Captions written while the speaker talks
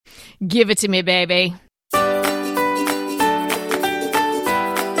Give it to me, baby.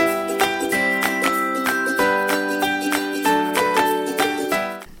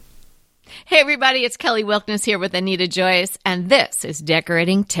 Hey everybody, it's Kelly Wilkniss here with Anita Joyce, and this is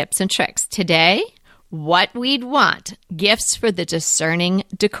Decorating Tips and Tricks. Today, what we'd want, gifts for the discerning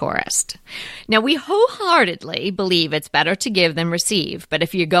decorist. Now, we wholeheartedly believe it's better to give than receive, but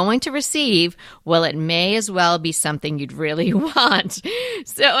if you're going to receive, well, it may as well be something you'd really want.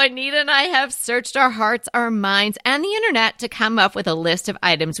 So Anita and I have searched our hearts, our minds, and the internet to come up with a list of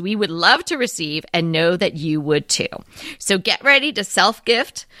items we would love to receive and know that you would too. So get ready to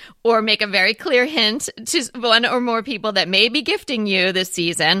self-gift or make a very clear hint to one or more people that may be gifting you this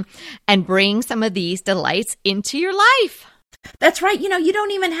season and bring some of these delights into your life. That's right. You know, you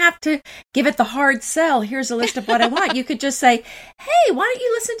don't even have to give it the hard sell. Here's a list of what I want. You could just say, hey, why don't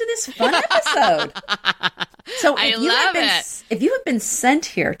you listen to this fun episode? So if you have been sent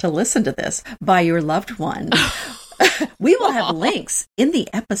here to listen to this by your loved one, we will have links in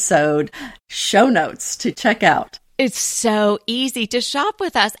the episode show notes to check out. It's so easy to shop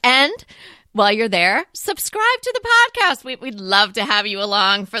with us. And while you're there, subscribe to the podcast. We'd love to have you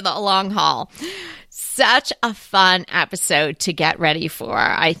along for the long haul. Such a fun episode to get ready for.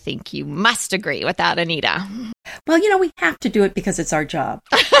 I think you must agree with that, Anita. Well, you know, we have to do it because it's our job.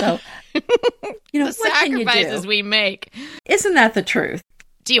 So, you know, the sacrifices we make. Isn't that the truth?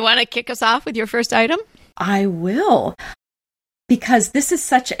 Do you want to kick us off with your first item? I will. Because this is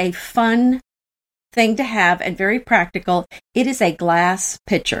such a fun thing to have and very practical. It is a glass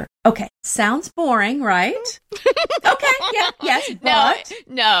pitcher. Okay, sounds boring, right? Okay, yes, but...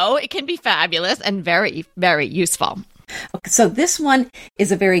 No, it can be fabulous and very, very useful. Okay, so this one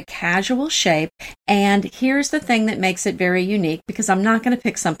is a very casual shape, and here's the thing that makes it very unique, because I'm not going to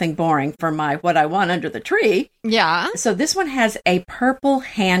pick something boring for what I want under the tree. Yeah. So this one has a purple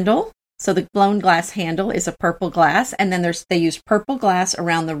handle. So the blown glass handle is a purple glass, and then they use purple glass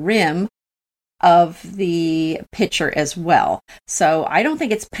around the rim of the pitcher as well. So I don't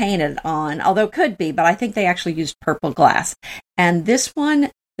think it's painted on, although it could be, but I think they actually used purple glass. And this one,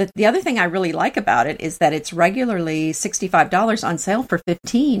 the other thing I really like about it is that it's regularly $65 on sale for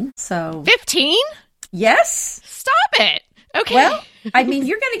 $15. So 15? Yes. Stop it. Okay. Well, I mean,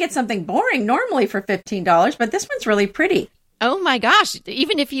 you're going to get something boring normally for $15, but this one's really pretty. Oh my gosh.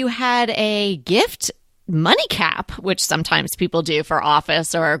 Even if you had a gift money cap, which sometimes people do for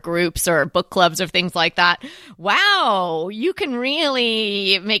office or groups or book clubs or things like that. Wow, you can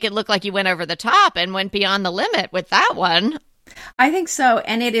really make it look like you went over the top and went beyond the limit with that one. I think so.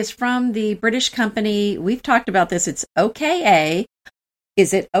 And it is from the British company. We've talked about this. It's OKA.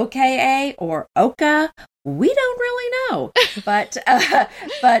 Is it OKA or Oka? We don't really know, but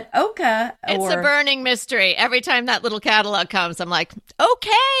Oka. It's a burning mystery. Every time that little catalog comes, I'm like,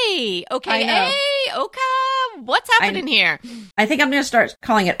 okay, Oka, what's happening here? I think I'm going to start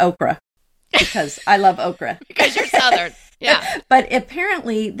calling it okra because I love okra. Because you're Southern, yeah. But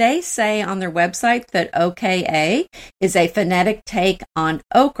apparently, they say on their website that OKA is a phonetic take on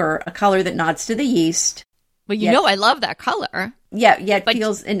ochre, a color that nods to the yeast. Well, you know, I love that color. Yeah, it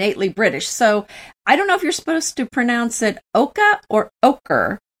feels innately British. So I don't know if you're supposed to pronounce it Oka or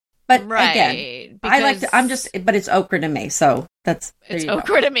ochre, but again, but it's ochre to me. So it's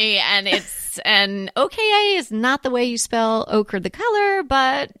ochre to me, and OKA is not the way you spell ochre, the color,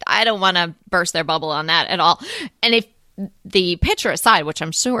 but I don't want to burst their bubble on that at all. And if the picture aside, which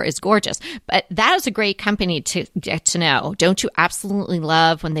I'm sure is gorgeous, but that is a great company to get to know. Don't you absolutely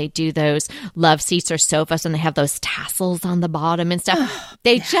love when they do those love seats or sofas and they have those tassels on the bottom and stuff?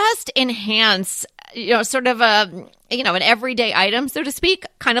 They just enhance, sort of an everyday item, so to speak,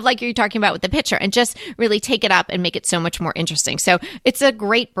 kind of like you're talking about with the picture, and just really take it up and make it so much more interesting. So it's a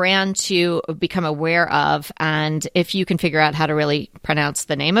great brand to become aware of. And if you can figure out how to really pronounce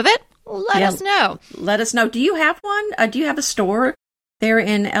the name of it, let us know. Let us know. Do you have one? Do you have a store there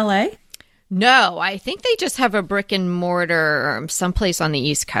in LA? No, I think they just have a brick and mortar someplace on the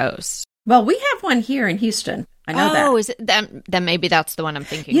East Coast. Well, we have one here in Houston. I know that. Oh, is it then maybe that's the one I'm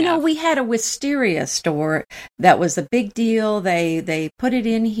thinking of. We had a Wisteria store that was a big deal. They put it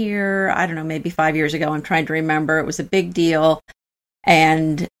in here, I don't know, maybe 5 years ago. I'm trying to remember. It was a big deal.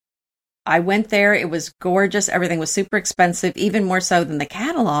 And I went there. It was gorgeous. Everything was super expensive, even more so than the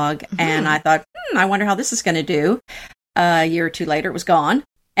catalog. Mm-hmm. And I thought, I wonder how this is going to do. A year or two later, it was gone.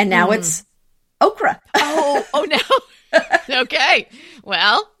 And now it's okra. Oh no. Okay.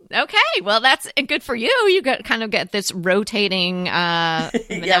 Well, that's good for you. You get this rotating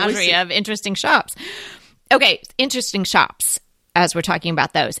menagerie of interesting shops. Okay, interesting shops. as we're talking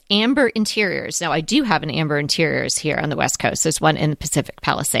about those. Amber Interiors. Now, I do have an Amber Interiors here on the West Coast. There's one in Pacific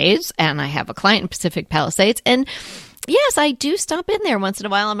Palisades, and I have a client in Pacific Palisades. And yes, I do stop in there once in a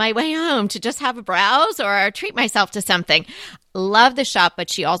while on my way home to just have a browse or treat myself to something. Love the shop, but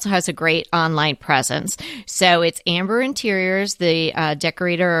she also has a great online presence. So it's Amber Interiors. The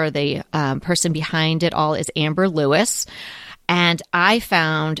decorator or the person behind it all is Amber Lewis. And I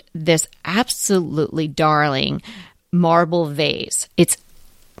found this absolutely darling marble vase.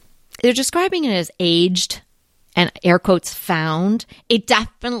 They're describing it as aged and air quotes found. It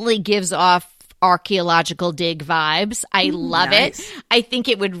definitely gives off archaeological dig vibes. I love it. I think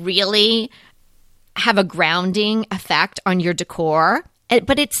it would really have a grounding effect on your decor,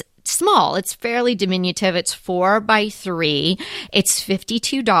 but it's small. It's fairly diminutive. It's 4x3. It's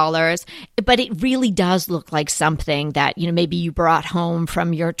 $52, but it really does look like something that, maybe you brought home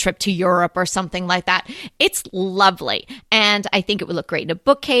from your trip to Europe or something like that. It's lovely. And I think it would look great in a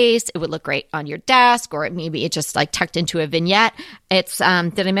bookcase. It would look great on your desk, or maybe it just like tucked into a vignette. It's,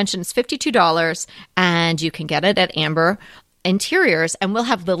 did I mention it's $52, and you can get it at Amber Interiors, and we'll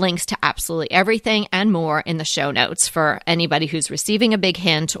have the links to absolutely everything and more in the show notes for anybody who's receiving a big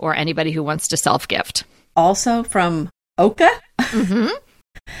hint or anybody who wants to self-gift. Also from Oka. Mm-hmm.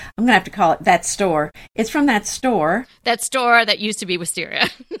 I'm going to have to call it that store. It's from that store. That store that used to be Wisteria.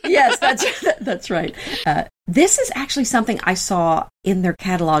 Yes, that's right. This is actually something I saw in their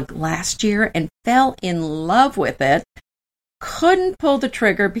catalog last year and fell in love with it. Couldn't pull the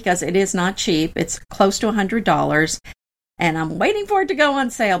trigger because it is not cheap. It's close to $100. And I'm waiting for it to go on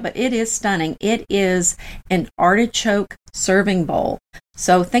sale, but it is stunning. It is an artichoke serving bowl.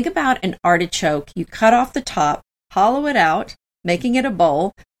 So think about an artichoke. You cut off the top, hollow it out, making it a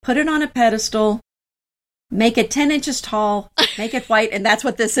bowl, put it on a pedestal, make it 10 inches tall, make it white, and that's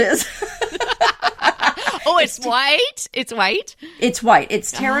what this is. Oh, it's white? It's white? It's white.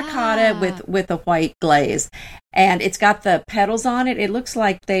 It's terracotta with a white glaze. And it's got the petals on it. It looks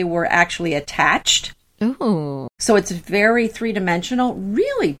like they were actually attached. Ooh. So it's very three-dimensional,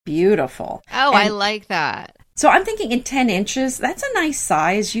 really beautiful. Oh, I like that. So I'm thinking in 10 inches, that's a nice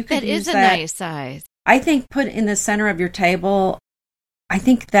size. You could use that. That is a nice size. I think put in the center of your table, I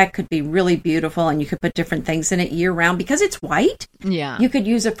think that could be really beautiful, and you could put different things in it year-round. Because it's white, yeah, you could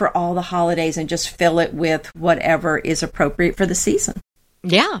use it for all the holidays and just fill it with whatever is appropriate for the season.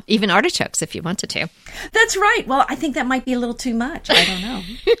 Yeah, even artichokes if you wanted to. That's right. Well, I think that might be a little too much. I don't know.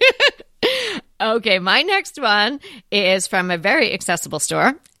 Okay, my next one is from a very accessible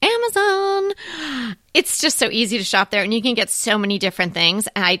store, Amazon. It's just so easy to shop there, and you can get so many different things.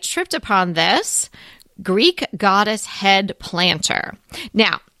 And I tripped upon this Greek goddess head planter.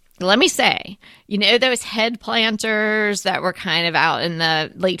 Now, let me say, those head planters that were kind of out in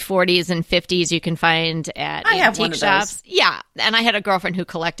the late 40s and 50s you can find at antique shops? Yeah, and I had a girlfriend who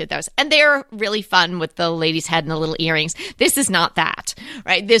collected those. And they're really fun with the lady's head and the little earrings. This is not that,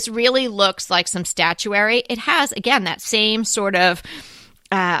 right? This really looks like some statuary. It has, again, that same sort of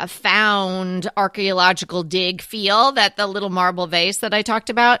found archaeological dig feel that the little marble vase that I talked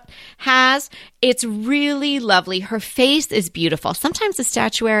about has. It's really lovely. Her face is beautiful. Sometimes the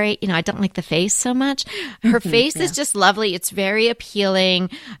statuary, I don't like the face so much. Her face is just lovely. It's very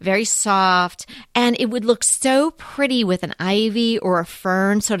appealing, very soft, and it would look so pretty with an ivy or a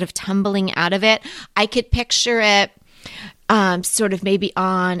fern sort of tumbling out of it. I could picture it sort of maybe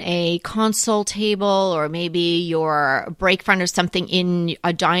on a console table, or maybe your break front or something in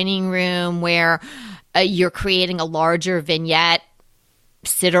a dining room where you're creating a larger vignette,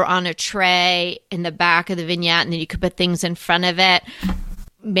 sit her on a tray in the back of the vignette, and then you could put things in front of it.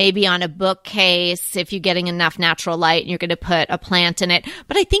 Maybe on a bookcase if you're getting enough natural light and you're going to put a plant in it.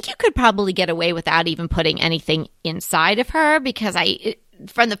 But I think you could probably get away without even putting anything inside of her, because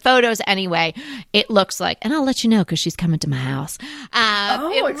from the photos anyway, it looks like, and I'll let you know because she's coming to my house.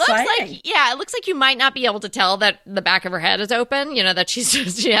 It exciting. It looks like you might not be able to tell that the back of her head is open. That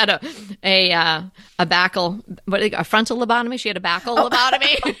she had a frontal lobotomy. She had a backal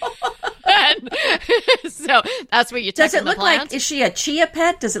lobotomy. And so that's what you take. Does it look like? Is she a chia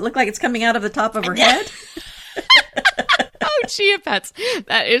pet? Does it look like it's coming out of the top of her head? Oh, chia pets.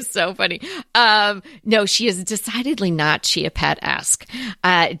 That is so funny. No, she is decidedly not chia pet-esque.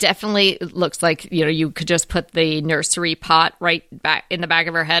 It definitely looks like, you could just put the nursery pot right back in the back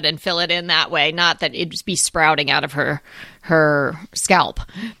of her head and fill it in that way. Not that it'd just be sprouting out of her scalp.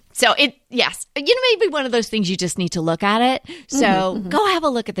 So maybe one of those things you just need to look at it. So go have a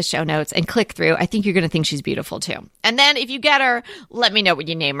look at the show notes and click through. I think you're going to think she's beautiful too. And then if you get her, let me know what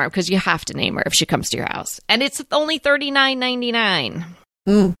you name her, because you have to name her if she comes to your house. And it's only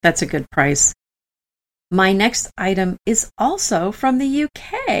 $39.99. That's a good price. My next item is also from the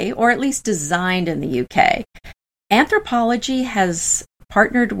UK, or at least designed in the UK. Anthropologie has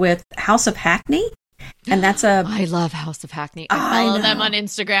partnered with House of Hackney, and that's a... I love House of Hackney. I follow them on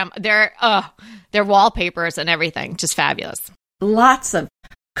Instagram. Their wallpapers and everything, just fabulous. Lots of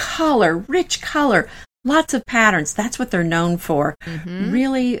color, rich color, lots of patterns. That's what they're known for. Mm-hmm.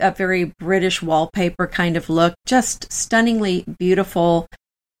 Really a very British wallpaper kind of look, just stunningly beautiful.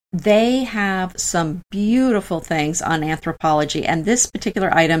 They have some beautiful things on Anthropologie, and this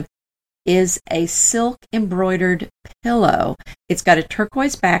particular item is a silk embroidered pillow. It's got a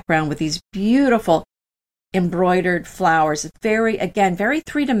turquoise background with these beautiful embroidered flowers. Very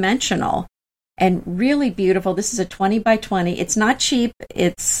three-dimensional and really beautiful. This is a 20 by 20. It's not cheap.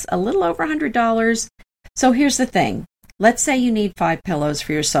 It's a little over $100. So here's the thing. Let's say you need 5 pillows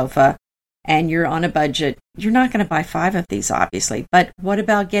for your sofa and you're on a budget. You're not going to buy 5 of these, obviously. But what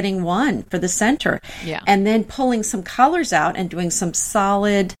about getting 1 for the center? Yeah. And then pulling some colors out and doing some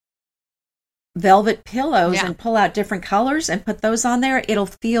solid velvet pillows and pull out different colors and put those on there. It'll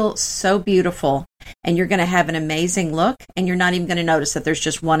feel so beautiful, and you're going to have an amazing look, and you're not even going to notice that there's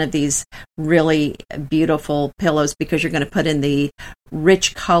just one of these really beautiful pillows because you're going to put in the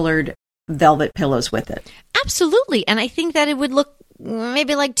rich colored velvet pillows with it. Absolutely. And I think that it would look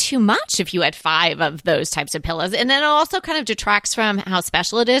maybe like too much if you had 5 of those types of pillows. And then it also kind of detracts from how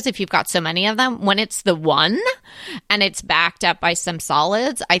special it is if you've got so many of them. When it's the one and it's backed up by some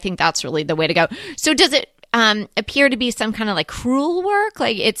solids, I think that's really the way to go. So does it appear to be some kind of like crewel work?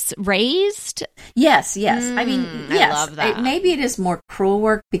 Like it's raised? Yes. I mean, yes. I love that. Maybe it is more crewel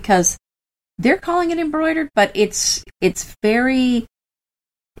work because they're calling it embroidered, but it very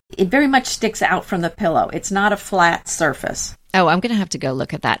much sticks out from the pillow. It's not a flat surface. Oh, I'm going to have to go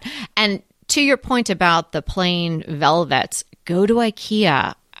look at that. And to your point about the plain velvets, go to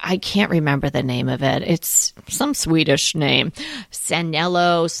IKEA. I can't remember the name of it. It's some Swedish name.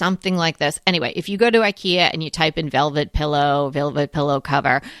 Sanello, something like this. Anyway, if you go to IKEA and you type in velvet pillow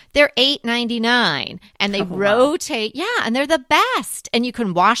cover, they're $8.99 and they rotate. Yeah, and they're the best. And you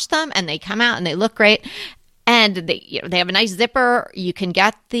can wash them and they come out and they look great. And they have a nice zipper. You can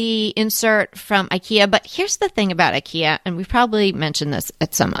get the insert from IKEA. But here's the thing about IKEA, and we've probably mentioned this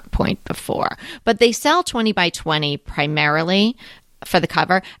at some point before, but they sell 20 by 20 primarily for the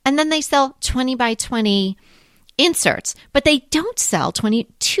cover, and then they sell 20 by 20 inserts, but they don't sell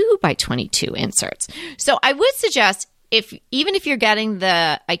 22 by 22 inserts. So I would suggest even if you're getting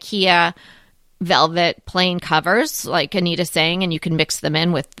the IKEA velvet plain covers, like Anita's saying, and you can mix them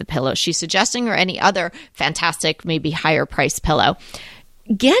in with the pillow she's suggesting or any other fantastic, maybe higher price pillow,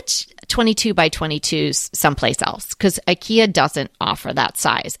 get 22 by 22s someplace else because IKEA doesn't offer that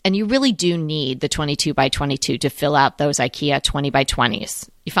size. And you really do need the 22 by 22 to fill out those IKEA 20 by 20s.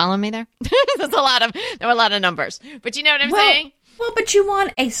 You follow me there? There are a lot of numbers, but you know what I'm saying? Well, but you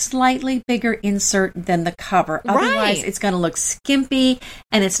want a slightly bigger insert than the cover. Otherwise, It's going to look skimpy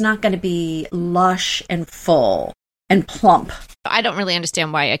and it's not going to be lush and full and plump. I don't really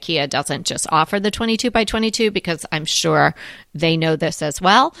understand why IKEA doesn't just offer the 22 by 22 because I'm sure they know this as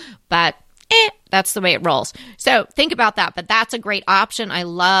well, but that's the way it rolls. So think about that, but that's a great option. I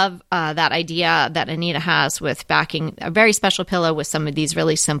love that idea that Anita has with backing a very special pillow with some of these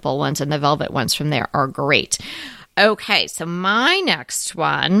really simple ones, and the velvet ones from there are great. Okay, so my next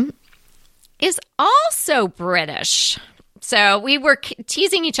one is also British. So we were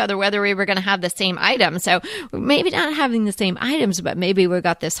teasing each other whether we were going to have the same item. So maybe not having the same items, but maybe we've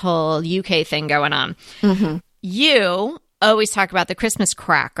got this whole UK thing going on. Mm-hmm. You always talk about the Christmas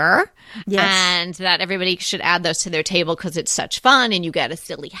cracker, and that everybody should add those to their table because it's such fun, and you get a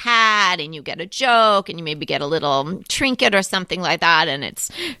silly hat and you get a joke and you maybe get a little trinket or something like that, and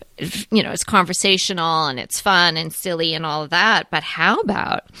it's conversational and it's fun and silly and all of that. But how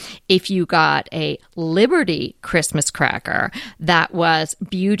about if you got a Liberty Christmas cracker that was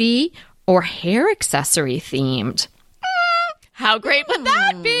beauty or hair accessory themed? How great would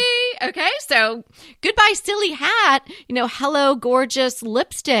that be? Okay, so goodbye silly hat, hello gorgeous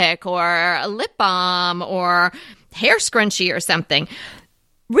lipstick or a lip balm or hair scrunchie or something.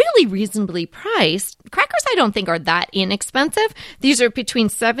 Really reasonably priced. Crackers I don't think are that inexpensive. These are between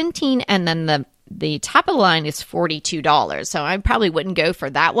 $17 and then the top of the line is $42. So I probably wouldn't go for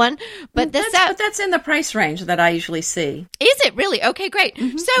that one. But that's in the price range that I usually see. Is it really? Okay, great.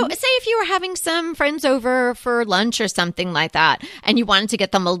 Mm-hmm. So say if you were having some friends over for lunch or something like that, and you wanted to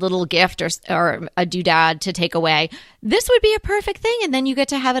get them a little gift or a doodad to take away, this would be a perfect thing. And then you get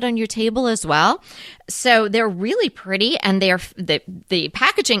to have it on your table as well. So they're really pretty, and the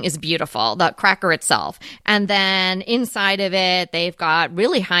packaging is beautiful, the cracker itself. And then inside of it, they've got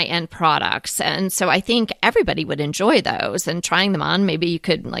really high-end products. And so I think everybody would enjoy those, and trying them on. Maybe you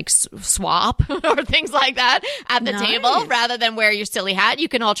could like swap or things like that at the table rather than wear your silly hat. You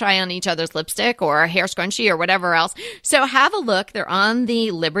can all try on each other's lipstick or a hair scrunchie or whatever else. So have a look. They're on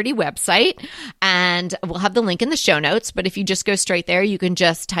the Liberty website, and we'll have the link in the show notes. But if you just go straight there, you can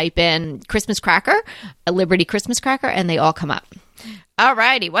just type in Christmas cracker, a Liberty Christmas cracker, and they all come up. All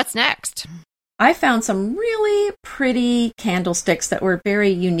righty, what's next? I found some really pretty candlesticks that were very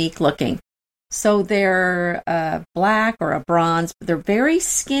unique looking. So they're black or a bronze. They're very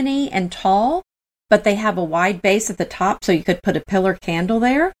skinny and tall, but they have a wide base at the top, so you could put a pillar candle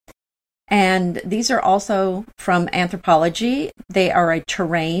there. And these are also from Anthropologie. They are a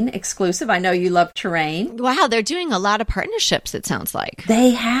Terrain exclusive. I know you love Terrain. Wow, they're doing a lot of partnerships, it sounds like.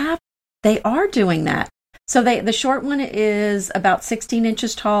 They are doing that. So the short one is about 16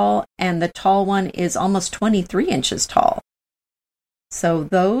 inches tall, and the tall one is almost 23 inches tall. So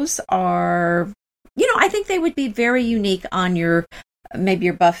those are, I think they would be very unique on maybe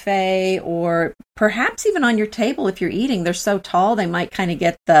your buffet, or perhaps even on your table if you're eating. They're so tall, they might kind of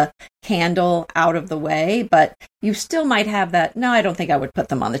get the candle out of the way, but you still might have that. No, I don't think I would put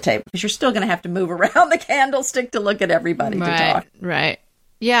them on the table, because you're still going to have to move around the candlestick to look at everybody to talk. Right.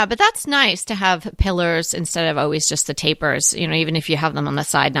 Yeah, but that's nice to have pillars instead of always just the tapers, even if you have them on the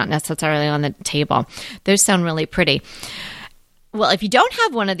side, not necessarily on the table. Those sound really pretty. Well, if you don't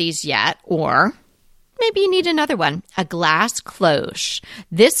have one of these yet, or maybe you need another one, a glass cloche.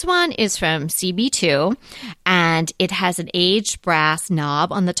 This one is from CB2, and it has an aged brass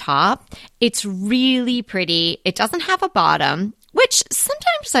knob on the top. It's really pretty. It doesn't have a bottom, which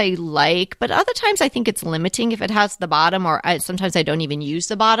sometimes I like, but other times I think it's limiting if it has the bottom, or sometimes I don't even use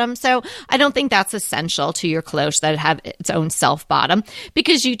the bottom. So I don't think that's essential to your cloche that it have its own self bottom,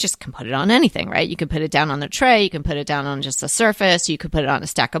 because you just can put it on anything, right? You can put it down on the tray, you can put it down on just a surface, you could put it on a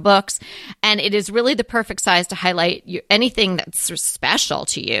stack of books, and it is really the perfect size to highlight anything that's special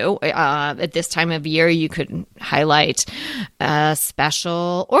to you. At this time of year, you could highlight a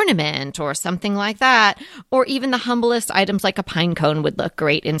special ornament or something like that, or even the humblest items like a pine cone would look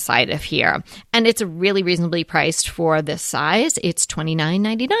great inside of here. And it's really reasonably priced for this size. It's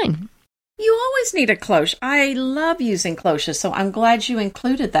 $29.99. You always need a cloche. I love using cloches, so I'm glad you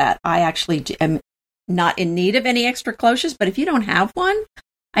included that. I actually am not in need of any extra cloches, but if you don't have one,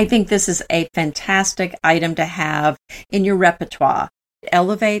 I think this is a fantastic item to have in your repertoire. It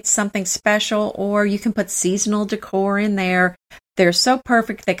elevates something special, or you can put seasonal decor in there. They're so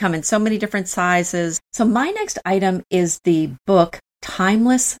perfect. They come in so many different sizes. So my next item is the book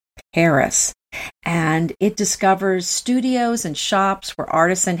Timeless Paris. And it discovers studios and shops where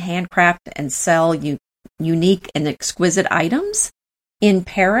artists handcraft and sell unique and exquisite items in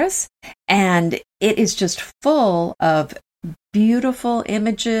Paris. And it is just full of beautiful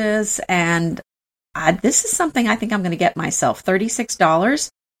images. And this is something I think I'm going to get myself. $36.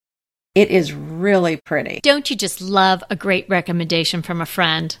 It is really pretty. Don't you just love a great recommendation from a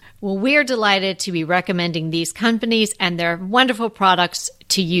friend? Well, we're delighted to be recommending these companies and their wonderful products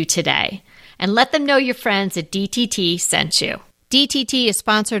to you today. And let them know your friends at DTT sent you. DTT is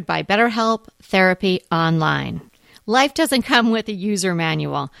sponsored by BetterHelp Therapy Online. Life doesn't come with a user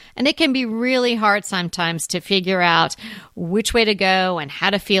manual, and it can be really hard sometimes to figure out which way to go and how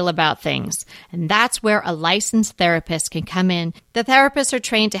to feel about things. And that's where a licensed therapist can come in. The therapists are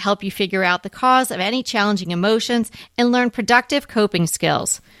trained to help you figure out the cause of any challenging emotions and learn productive coping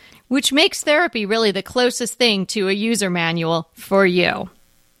skills, which makes therapy really the closest thing to a user manual for you.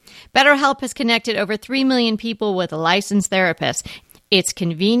 BetterHelp has connected over 3 million people with a licensed therapist. It's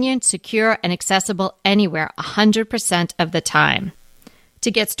convenient, secure, and accessible anywhere 100% of the time. To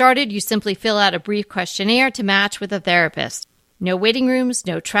get started, you simply fill out a brief questionnaire to match with a therapist. No waiting rooms,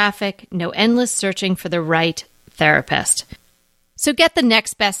 no traffic, no endless searching for the right therapist. So get the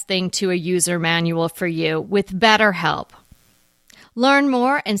next best thing to a user manual for you with BetterHelp. Learn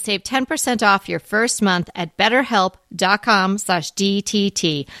more and save 10% off your first month at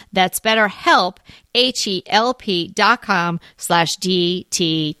betterhelp.com/DTT. That's BetterHelp,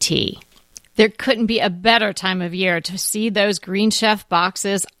 HELP.com/DTT. There couldn't be a better time of year to see those Green Chef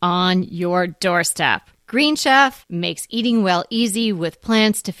boxes on your doorstep. Green Chef makes eating well easy with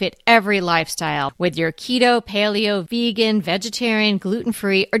plans to fit every lifestyle. Whether you're keto, paleo, vegan, vegetarian,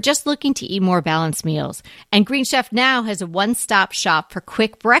 gluten-free, or just looking to eat more balanced meals. And Green Chef now has a one-stop shop for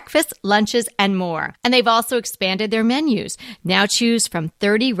quick breakfasts, lunches, and more. And they've also expanded their menus. Now choose from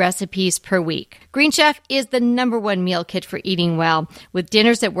 30 recipes per week. Green Chef is the #1 meal kit for eating well, with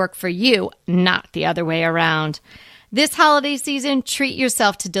dinners that work for you, not the other way around. This holiday season, treat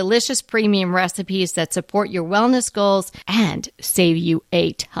yourself to delicious premium recipes that support your wellness goals and save you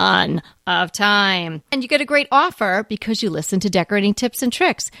a ton of time. And you get a great offer because you listen to Decorating Tips and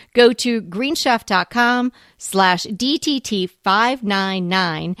Tricks. Go to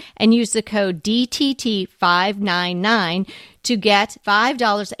greenchef.com/DTT599 and use the code DTT599 to get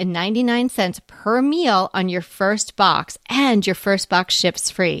 $5.99 per meal on your first box, and your first box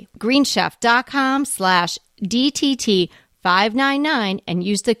ships free. greenchef.com/DTT599 and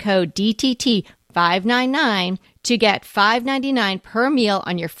use the code DTT599 to get $5.99 per meal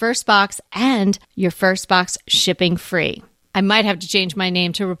on your first box and your first box shipping free. I might have to change my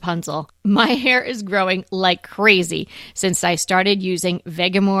name to Rapunzel. My hair is growing like crazy since I started using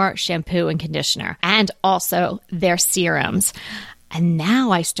Vegamour shampoo and conditioner, and also their serums. And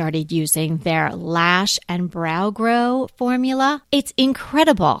now I started using their Lash and Brow Grow formula. It's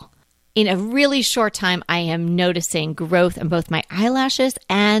incredible. In a really short time, I am noticing growth in both my eyelashes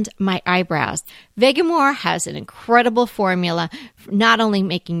and my eyebrows. Vegamour has an incredible formula for not only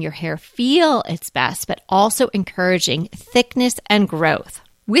making your hair feel its best, but also encouraging thickness and growth.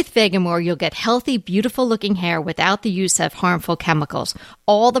 With Vegamour, you'll get healthy, beautiful-looking hair without the use of harmful chemicals.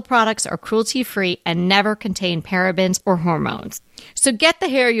 All the products are cruelty-free and never contain parabens or hormones. So get the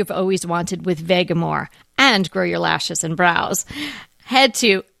hair you've always wanted with Vegamour and grow your lashes and brows. Head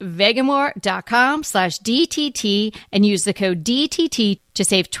to vegamour.com/DTT and use the code DTT to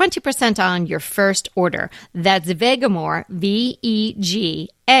save 20% on your first order. That's Vegamour,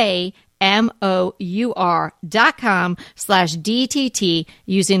 VEGAMOUR.com/DTT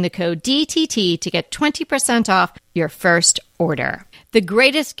using the code DTT to get 20% off your first order. The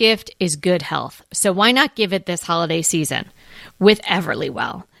greatest gift is good health, so why not give it this holiday season with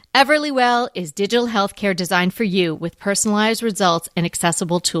Everlywell? Everlywell is digital healthcare designed for you with personalized results and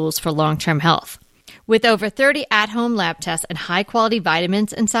accessible tools for long-term health. With over 30 at-home lab tests and high-quality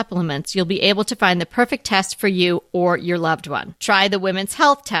vitamins and supplements, you'll be able to find the perfect test for you or your loved one. Try the women's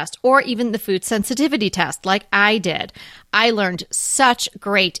health test or even the food sensitivity test like I did. I learned such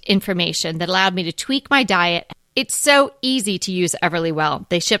great information that allowed me to tweak my diet. It's so easy to use Everlywell.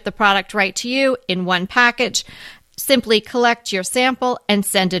 They ship the product right to you in one package. Simply collect your sample and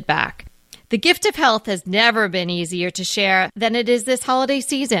send it back. The gift of health has never been easier to share than it is this holiday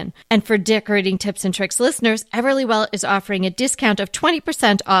season. And for Decorating Tips and Tricks listeners, Everlywell is offering a discount of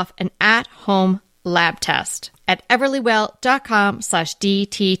 20% off an at-home lab test at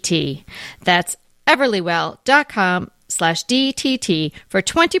everlywell.com/DTT. That's everlywell.com/DTT for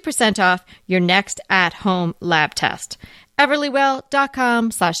 20% off your next at-home lab test.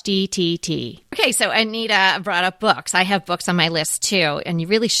 everlywell.com/DTT. Okay, so Anita brought up books. I have books on my list too, and you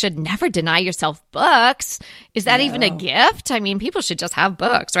really should never deny yourself books. Is that even a gift? I mean, people should just have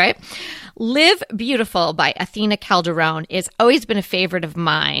books, right? Live Beautiful by Athena Calderon has always been a favorite of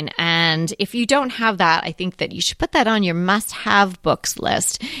mine, and if you don't have that, I think that you should put that on your must-have books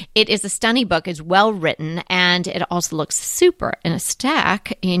list. It is a stunning book. It's well written, and it also looks super in a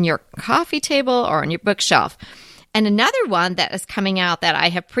stack in your coffee table or on your bookshelf. And another one that is coming out that I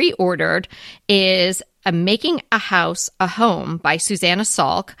have pre-ordered is Making a House a Home by Susanna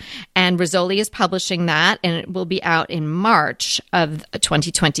Salk. And Rizzoli is publishing that, and it will be out in March of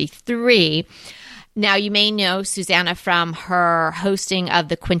 2023. Now, you may know Susanna from her hosting of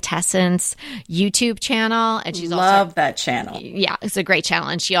the Quintessence YouTube channel. And she's Love that channel. Yeah, it's a great channel.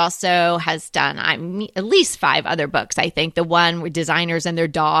 And she also has done at least 5 other books. I think the one with Designers and Their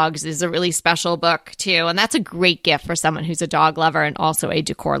Dogs is a really special book, too. And that's a great gift for someone who's a dog lover and also a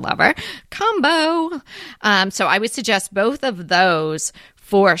decor lover. Combo. So I would suggest both of those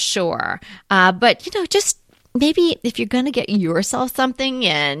for sure. But, just maybe if you're going to get yourself something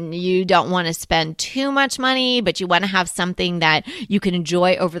and you don't want to spend too much money, but you want to have something that you can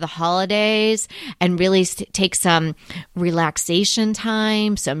enjoy over the holidays and really take some relaxation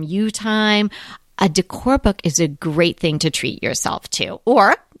time, some you time, a decor book is a great thing to treat yourself to.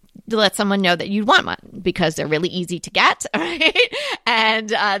 Or to let someone know that you want one because they're really easy to get, right? And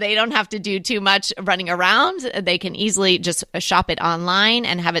they don't have to do too much running around. They can easily just shop it online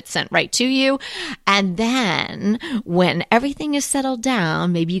and have it sent right to you. And then when everything is settled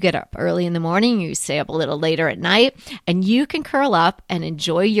down, maybe you get up early in the morning, you stay up a little later at night, and you can curl up and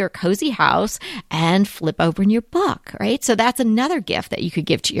enjoy your cozy house and flip open your book, right? So that's another gift that you could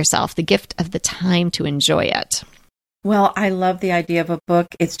give to yourself, the gift of the time to enjoy it. Well, I love the idea of a book.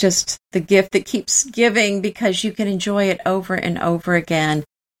 It's just the gift that keeps giving because you can enjoy it over and over again.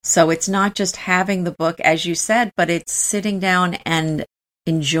 So it's not just having the book, as you said, but it's sitting down and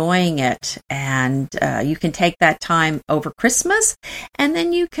enjoying it. And you can take that time over Christmas, and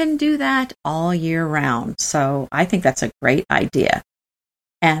then you can do that all year round. So I think that's a great idea.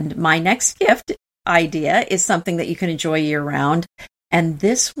 And my next gift idea is something that you can enjoy year round. And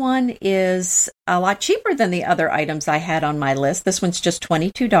this one is a lot cheaper than the other items I had on my list. This one's just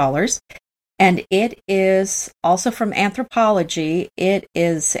 $22. And it is also from Anthropologie. It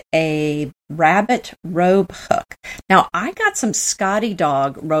is a rabbit robe hook. Now, I got some Scotty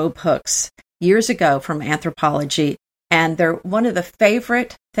dog robe hooks years ago from Anthropologie, and they're one of the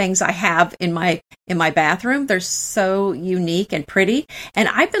favorite things I have in my bathroom. They're so unique and pretty. And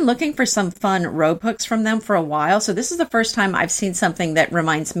I've been looking for some fun robe hooks from them for a while. So this is the first time I've seen something that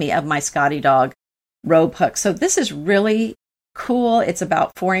reminds me of my Scotty dog robe hook. So this is really cool. It's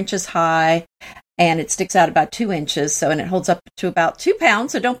about 4 inches high and it sticks out about 2 inches. So, and it holds up to about 2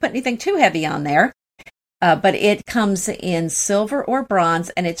 pounds. So don't put anything too heavy on there. But it comes in silver or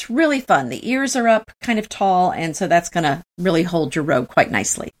bronze, and it's really fun. The ears are up kind of tall, and so that's going to really hold your robe quite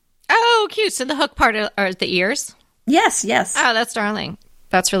nicely. Oh, cute. So the hook part are the ears? Yes, yes. Oh, that's darling.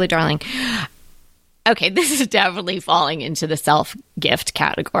 That's really darling. Okay, this is definitely falling into the self-gift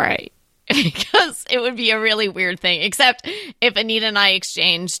category because it would be a really weird thing, except if Anita and I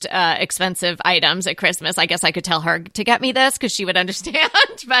exchanged expensive items at Christmas, I guess I could tell her to get me this because she would understand.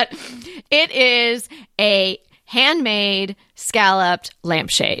 But it is a handmade scalloped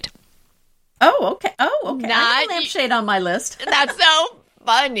lampshade. Oh, okay. I have a lampshade on my list. That's so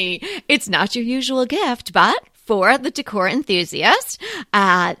funny. It's not your usual gift, but for the decor enthusiast,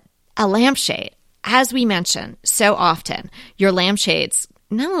 a lampshade. As we mention so often, your lampshades,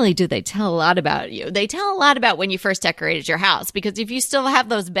 not only do they tell a lot about you, they tell a lot about when you first decorated your house. Because if you still have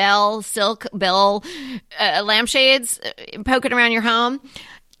those silk bell lampshades poking around your home,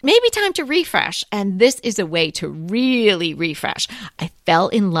 maybe time to refresh. And this is a way to really refresh. I fell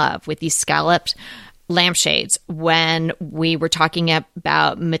in love with these scalloped lampshades when we were talking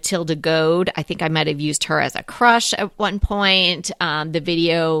about Matilda Goad. I think I might have used her as a crush at one point, the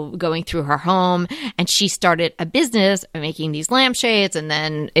video going through her home, and she started a business making these lampshades, and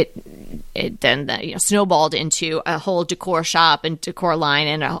then it snowballed into a whole decor shop and decor line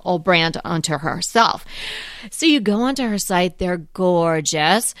and a whole brand onto herself. So you go onto her site, they're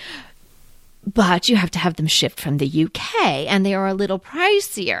gorgeous, but you have to have them shipped from the UK, and they are a little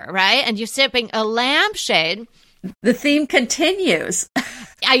pricier, right? And you're shipping a lampshade. The theme continues.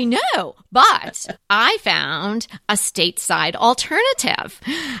 I know, but I found a stateside alternative.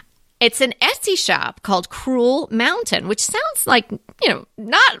 It's an Etsy shop called Cruel Mountain, which sounds like,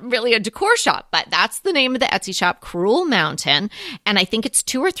 not really a decor shop, but that's the name of the Etsy shop, Cruel Mountain. And I think it's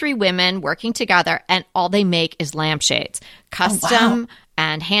 2 or 3 women working together, and all they make is lampshades, custom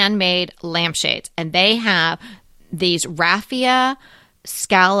and handmade lampshades. And they have these raffia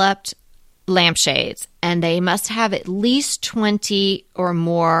scalloped lampshades, and they must have at least 20 or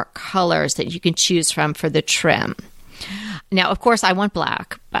more colors that you can choose from for the trim. Now, of course, I want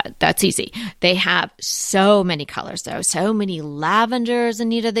black, but that's easy. They have so many colors, though. So many lavenders,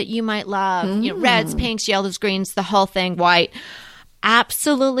 Anita, that you might love. Reds, pinks, yellows, greens, the whole thing, white.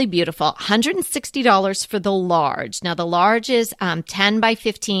 Absolutely beautiful. $160 for the large. Now, the large is 10 by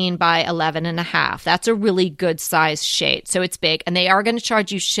 15 by 11 and a half. That's a really good size shade. So it's big. And they are going to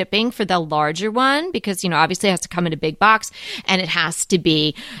charge you shipping for the larger one because, obviously it has to come in a big box and it has to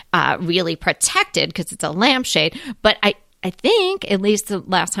be really protected because it's a lampshade. But I think, at least the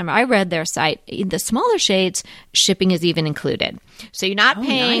last time I read their site, in the smaller shades, shipping is even included. So you're not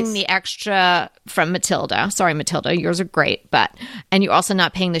paying the extra from Matilda. Sorry, Matilda, yours are great. And you're also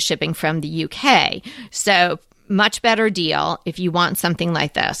not paying the shipping from the UK. So much better deal if you want something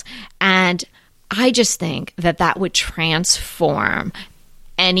like this. And I just think that would transform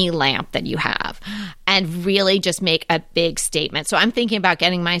any lamp that you have and really just make a big statement. So I'm thinking about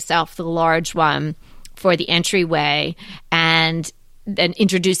getting myself the large one for the entryway, and and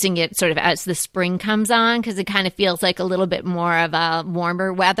introducing it sort of as the spring comes on, because it kind of feels like a little bit more of a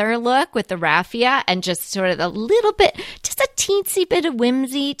warmer weather look with the raffia and just sort of a little bit, just a teensy bit of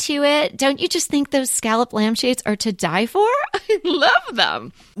whimsy to it. Don't you just think those scallop lampshades are to die for? I love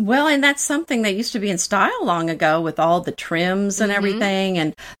them. Well, and that's something that used to be in style long ago with all the trims and everything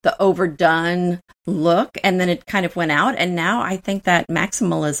and the overdone look. And then it kind of went out. And now I think that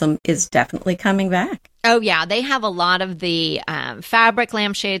maximalism is definitely coming back. Oh, yeah. They have a lot of the fabric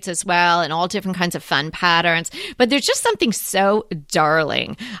lampshades as well and all different kinds of fun patterns. But there's just something so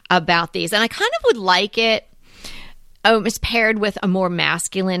darling about these. And I kind of would like it it's paired with a more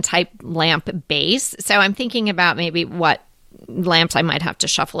masculine type lamp base. So I'm thinking about maybe what lamps I might have to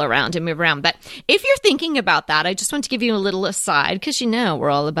shuffle around and move around. But if you're thinking about that, I just want to give you a little aside because, we're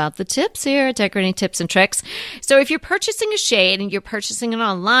all about the tips here at Decorating Tips and Tricks. So if you're purchasing a shade and you're purchasing it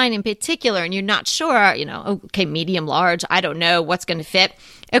online in particular and you're not sure, okay, medium, large, I don't know what's going to fit.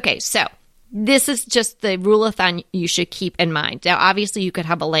 Okay, so this is just the rule of thumb you should keep in mind. Now, obviously, you could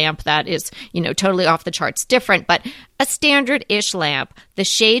have a lamp that is, totally off the charts different, but a standard-ish lamp, the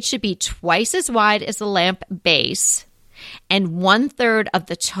shade should be twice as wide as the lamp base and 1/3 of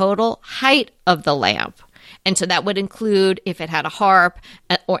the total height of the lamp. And so that would include if it had a harp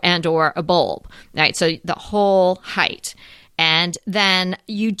or a bulb, right? So the whole height. And then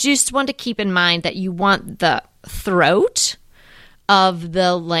you just want to keep in mind that you want the throat of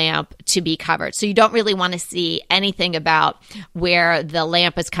the lamp to be covered. So you don't really want to see anything about where the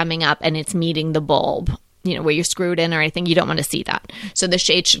lamp is coming up and it's meeting the bulb, where you're screwed in or anything. You don't want to see that. So the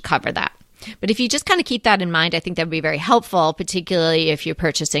shade should cover that. But if you just kind of keep that in mind, I think that would be very helpful, particularly if you're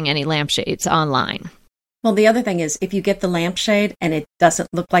purchasing any lampshades online. Well, the other thing is if you get the lampshade and it doesn't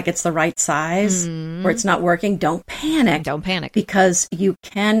look like it's the right size or it's not working, don't panic. Don't panic. Because you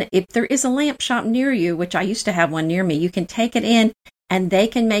can, if there is a lamp shop near you, which I used to have one near me, you can take it in and they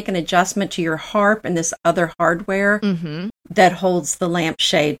can make an adjustment to your harp and this other hardware that holds the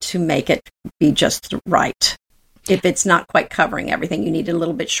lampshade to make it be just right. If it's not quite covering everything, you need it a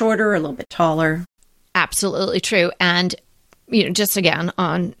little bit shorter, a little bit taller. Absolutely true. And, just again,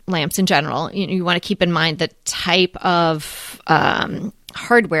 on lamps in general, you want to keep in mind the type of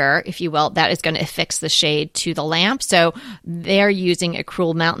hardware, if you will, that is going to affix the shade to the lamp. So they're using a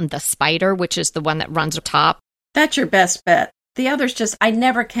Cruel Mountain, the Spider, which is the one that runs atop. That's your best bet. The others I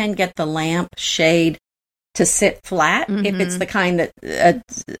never can get the lamp shade to sit flat. If it's the kind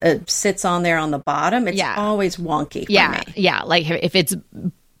that sits on there on the bottom, it's always wonky for me. Yeah, like if it's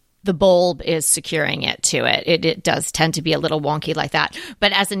the bulb is securing it to it. It does tend to be a little wonky like that.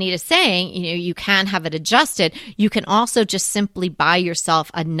 But as Anita's saying, you can have it adjusted. You can also just simply buy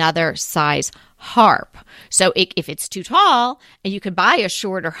yourself another size harp. So if it's too tall, you could buy a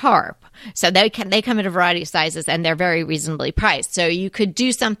shorter harp. So they come in a variety of sizes and they're very reasonably priced. So you could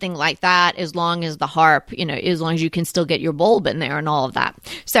do something like that as long as the harp, as long as you can still get your bulb in there and all of that.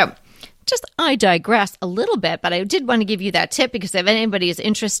 So I digress a little bit, but I did want to give you that tip because if anybody is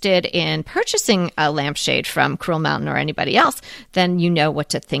interested in purchasing a lampshade from Cruel Mountain or anybody else, then you know what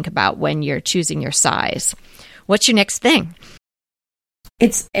to think about when you're choosing your size. What's your next thing?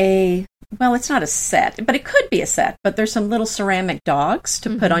 It's not a set, but it could be a set, but there's some little ceramic dogs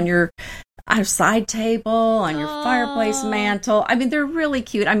to put on your side table, on your fireplace mantle. I mean, they're really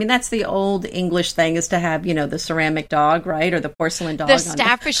cute. I mean, that's the old English thing is to have, the ceramic dog, right? Or the porcelain dog. The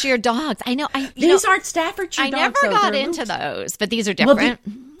Staffordshire dogs. I know. These aren't Staffordshire dogs. I never got into those, but these are different.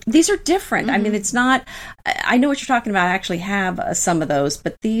 Well, these are different. I mean, it's not, I know what you're talking about. I actually have some of those,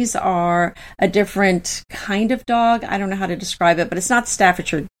 but these are a different kind of dog. I don't know how to describe it, but it's not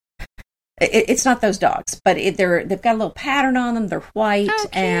Staffordshire. It's not those dogs, but they've got a little pattern on them. They're white. Oh,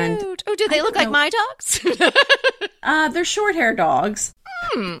 and do they look like my dogs? They're short hair dogs.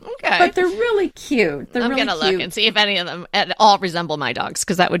 Okay. But they're really cute. I'm going to look and see if any of them at all resemble my dogs,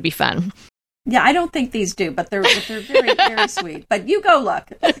 because that would be fun. Yeah, I don't think these do, but they're very, very sweet. But you go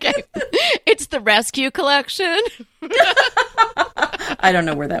look. Okay. It's the rescue collection. I don't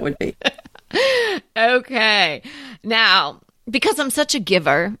know where that would be. Okay. Now, because I'm such a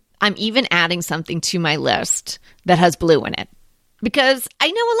giver, I'm even adding something to my list that has blue in it. Because I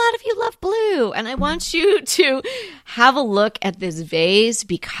know a lot of you love blue, and I want you to have a look at this vase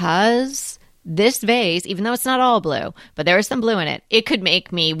because this vase, even though it's not all blue, but there is some blue in it, it could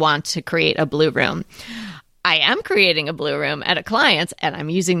make me want to create a blue room. I am creating a blue room at a client's, and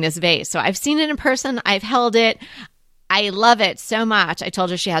I'm using this vase. So I've seen it in person. I've held it. I love it so much. I told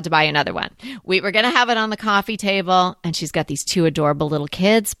her she had to buy another one. We were going to have it on the coffee table, and she's got these two adorable little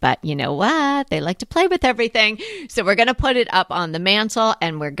kids, but you know what? They like to play with everything. So we're going to put it up on the mantle,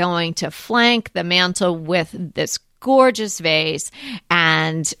 and we're going to flank the mantle with this gorgeous vase,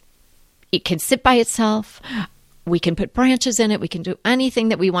 and it can sit by itself. We can put branches in it. We can do anything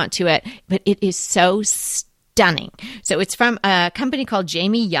that we want to it, but it is so stunning. So it's from a company called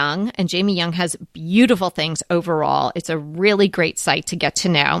Jamie Young, and Jamie Young has beautiful things overall. It's a really great site to get to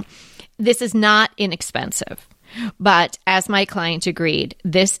know. This is not inexpensive, but as my client agreed,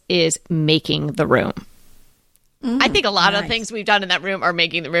 this is making the room. I think a lot of things we've done in that room are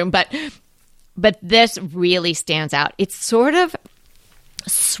making the room, but this really stands out. It's sort of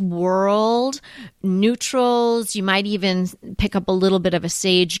swirled neutrals. You might even pick up a little bit of a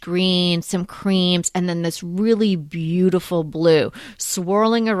sage green, some creams, and then this really beautiful blue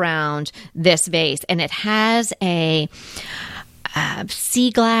swirling around this vase. And it has a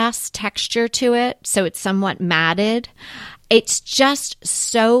sea glass texture to it, so it's somewhat matted. It's just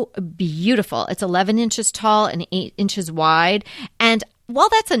so beautiful. It's 11 inches tall and 8 inches wide. And while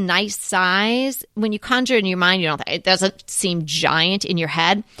that's a nice size, when you conjure in your mind, it doesn't seem giant in your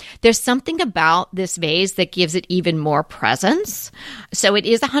head. There's something about this vase that gives it even more presence. So it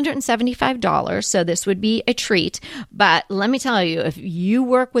is $175. So this would be a treat. But let me tell you, if you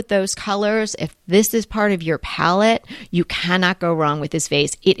work with those colors, if this is part of your palette, you cannot go wrong with this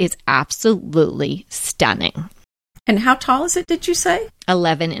vase. It is absolutely stunning. And how tall is it, did you say?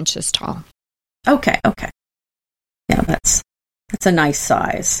 11 inches tall. Okay. Yeah, that's a nice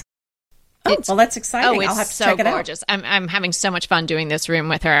size. Oh, well, that's exciting. It's I'll have to so check it gorgeous. I'm having so much fun doing this room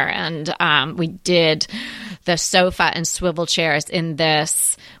with her. And we did the sofa and swivel chairs in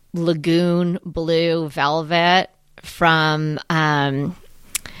this lagoon blue velvet from Room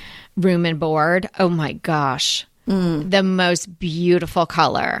and Board. Oh, my gosh. The most beautiful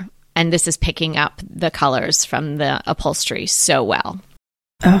color. And this is picking up the colors from the upholstery so well.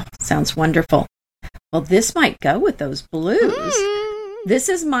 Oh, sounds wonderful. Well, this might go with those blues. This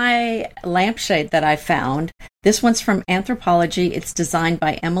is my lampshade that I found. This one's from Anthropologie. It's designed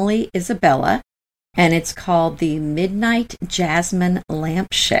by Emily Isabella, and it's called the Midnight Jasmine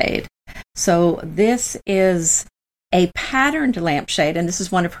Lampshade. So this is a patterned lampshade, and this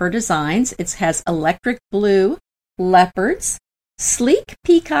is one of her designs. It has electric blue leopards, sleek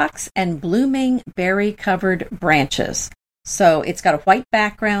peacocks, and blooming berry-covered branches. So it's got a white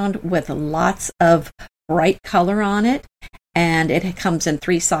background with lots of bright color on it, and it comes in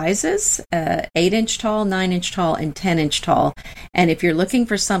 3 sizes, 8-inch tall, 9-inch tall, and 10-inch tall. And if you're looking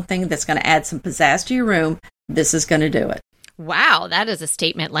for something that's going to add some pizzazz to your room, this is going to do it. Wow, that is a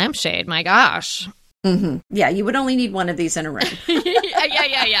statement lampshade. My gosh. Mm-hmm. Yeah, you would only need one of these in a room.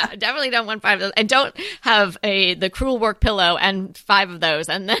 Yeah. Definitely don't want 5 of those. And don't have the cruel work pillow and 5 of those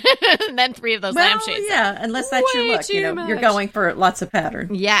and then 3 of those lampshades. Yeah, unless that's your look. You're going for lots of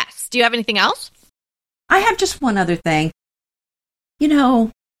pattern. Yes. Do you have anything else? I have just one other thing.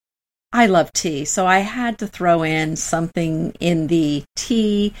 I love tea, so I had to throw in something in the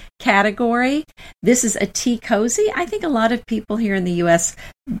tea category. This is a tea cozy. I think a lot of people here in the U.S.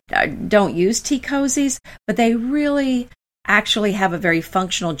 don't use tea cozies, but they really actually have a very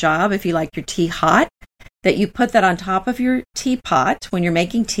functional job if you like your tea hot, that you put that on top of your teapot when you're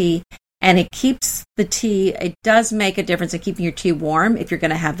making tea, and it keeps the tea. It does make a difference in keeping your tea warm if you're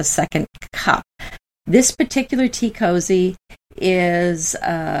going to have a second cup. This particular tea cozy is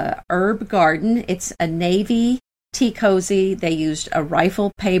Herb Garden. It's a navy tea cozy. They used a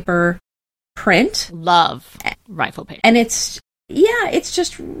rifle paper print. Love rifle paper. And it's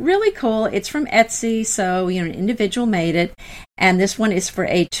just really cool. It's from Etsy, so an individual made it. And this one is for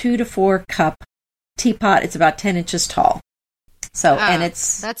a 2 to 4 cup teapot. It's about 10 inches tall. So, and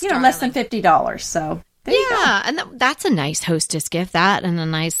it's less than $50. So there you go. And that's a nice hostess gift. That and a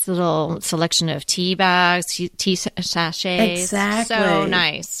nice little selection of tea bags, tea sachets. Exactly. So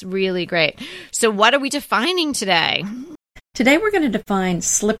nice. Really great. So what are we defining today? Today we're going to define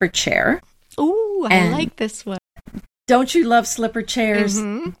slipper chair. Ooh, I like this one. Don't you love slipper chairs?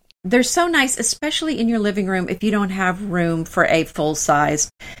 Mm-hmm. They're so nice, especially in your living room if you don't have room for a full-sized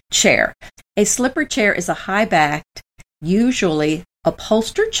chair. A slipper chair is a high-backed, usually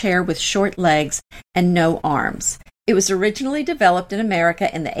upholstered chair with short legs and no arms. It was originally developed in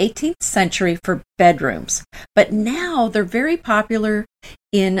America in the 18th century for bedrooms, but now they're very popular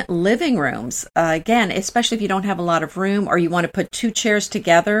in living rooms. Again, especially if you don't have a lot of room or you want to put 2 chairs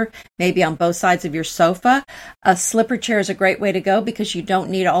together, maybe on both sides of your sofa. A slipper chair is a great way to go because you don't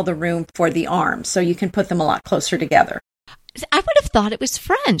need all the room for the arms, so you can put them a lot closer together. I would have thought it was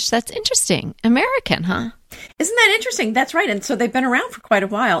French. That's interesting. American, huh? Isn't that interesting? That's right. And so they've been around for quite a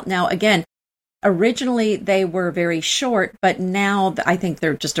while. Now, again, originally they were very short, but now I think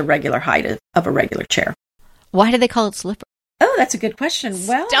they're just a regular height of a regular chair. Why do they call it slipper? Oh, that's a good question.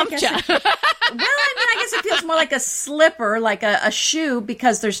 Well, Stumped ya. I guess it feels more like a slipper, like a shoe,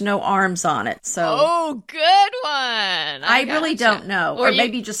 because there's no arms on it. So, Oh, good one. I really gotcha. don't know. Or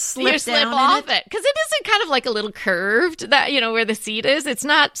maybe you just slip down off in it. because it isn't kind of like a little curved that where the seat is. It's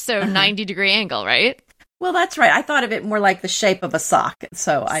not so 90-degree angle, right? Well, that's right. I thought of it more like the shape of a sock.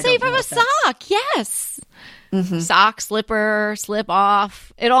 So I Shape don't of know a if that's- sock, yes. Sock, slipper, slip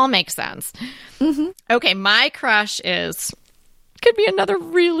off. It all makes sense. Okay, my crush could be another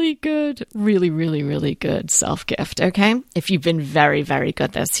really good, really, really, really good self-gift, okay? If you've been very, very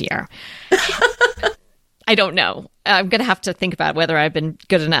good this year. I don't know. I'm going to have to think about whether I've been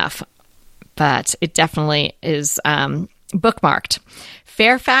good enough. But it definitely is bookmarked.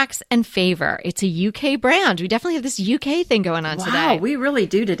 Fairfax and Favor. It's a UK brand. We definitely have this UK thing going on today. Wow, we really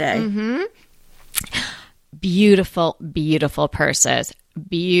do today. Beautiful, beautiful purses.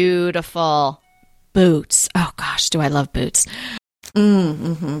 Beautiful boots. Oh, gosh, do I love boots.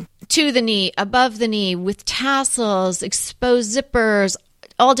 To the knee, above the knee, with tassels, exposed zippers,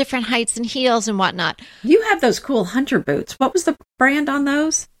 all different heights and heels and whatnot. You have those cool hunter boots. What was the brand on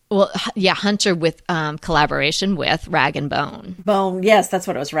those? Well, yeah, Hunter with collaboration with Rag & Bone. Bone. Yes, that's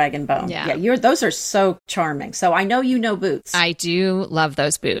what it was, Rag & Bone. Yeah. Those are so charming. So I know you know boots. I do love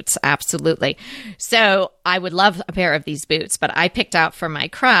those boots. Absolutely. So I would love a pair of these boots, but I picked out for my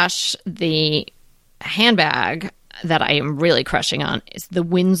crush the handbag that I am really crushing on is the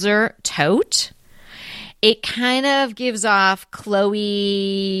Windsor tote. It kind of gives off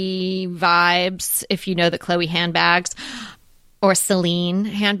Chloe vibes, if you know the Chloe handbags, or Celine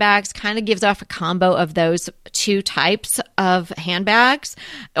handbags. Kind of gives off a combo of those two types of handbags,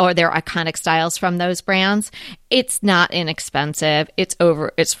 or their iconic styles from those brands. It's not inexpensive. It's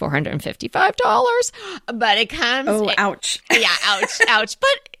 $455, but it comes. Oh, ouch. Yeah, ouch.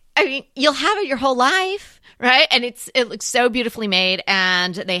 But I mean, you'll have it your whole life. Right. And it looks so beautifully made,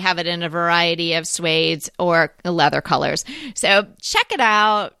 and they have it in a variety of suedes or leather colors. So check it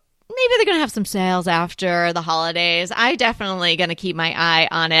out. Maybe they're going to have some sales after the holidays. I definitely going to keep my eye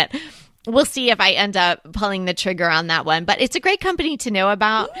on it. We'll see if I end up pulling the trigger on that one, but it's a great company to know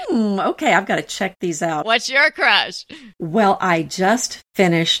about. Okay, I've got to check these out. What's your crush? Well, I just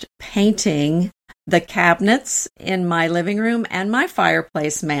finished painting the cabinets in my living room and my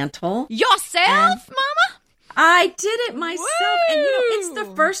fireplace mantle. Yourself, Mama? I did it myself. Woo! And it's the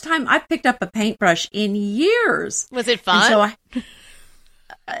first time I've picked up a paintbrush in years. Was it fun? And so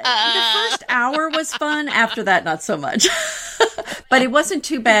the first hour was fun. After that, not so much. But it wasn't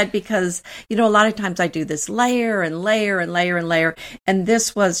too bad because, a lot of times I do this layer and layer and layer and layer. And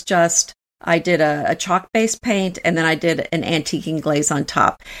this was just, I did a chalk-based paint, and then I did an antiquing glaze on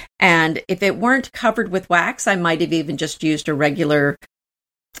top. And if it weren't covered with wax, I might have even just used a regular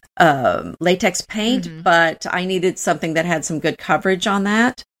latex paint, but I needed something that had some good coverage on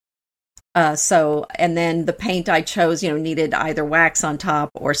that. And then the paint I chose, needed either wax on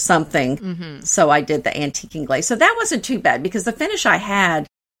top or something. So I did the antiquing glaze. So that wasn't too bad because the finish I had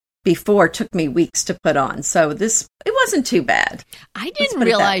before took me weeks to put on. So it wasn't too bad. I didn't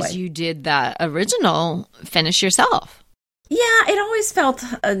realize you did that original finish yourself. Yeah, it always felt,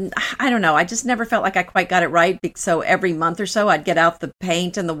 I don't know, I just never felt like I quite got it right. So every month or so, I'd get out the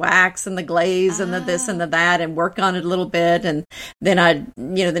paint and the wax and the glaze and the this and the that and work on it a little bit. And then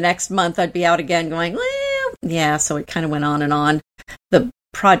the next month I'd be out again going, well, yeah, so it kind of went on and on. The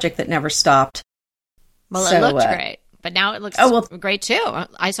project that never stopped. Well, it looked great, but now it looks great too.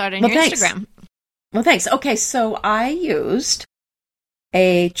 I saw it on your Instagram. Well, thanks. Okay, so I used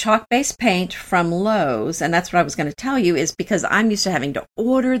a chalk-based paint from Lowe's, and that's what I was going to tell you, is because I'm used to having to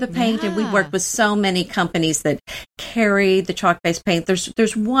order the paint, and we work with so many companies that carry the chalk-based paint.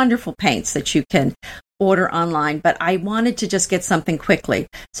 There's wonderful paints that you can order online, but I wanted to just get something quickly.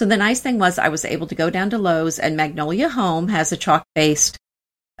 So the nice thing was I was able to go down to Lowe's, and Magnolia Home has a chalk-based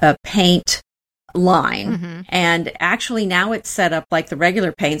paint line, and actually now it's set up like the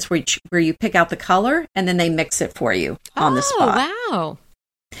regular paints where you pick out the color and then they mix it for you on the spot. Wow.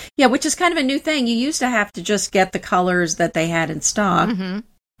 Yeah, which is kind of a new thing. You used to have to just get the colors that they had in stock,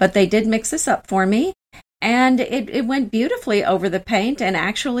 but they did mix this up for me, and it went beautifully over the paint, and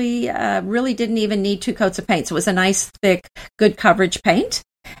actually really didn't even need 2 coats of paint. So it was a nice, thick, good coverage paint,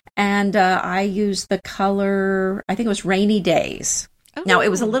 and I used the color, I think it was Rainy Days. Oh. Now,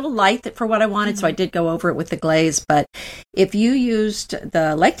 it was a little light for what I wanted, so I did go over it with the glaze. But if you used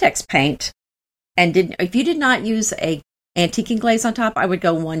the latex paint if you did not use a antiquing glaze on top, I would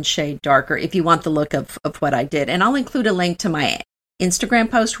go 1 shade darker if you want the look of what I did. And I'll include a link to my Instagram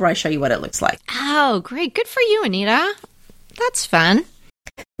post where I show you what it looks like. Oh, great. Good for you, Anita. That's fun.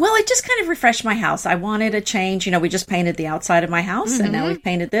 Well, it just kind of refreshed my house. I wanted a change. We just painted the outside of my house, and now we've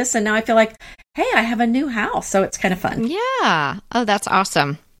painted this, and now I feel like, hey, I have a new house. So it's kind of fun. Yeah. Oh, that's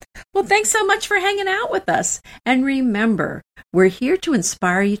awesome. Well, thanks so much for hanging out with us. And remember, we're here to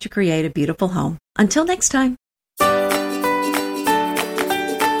inspire you to create a beautiful home. Until next time.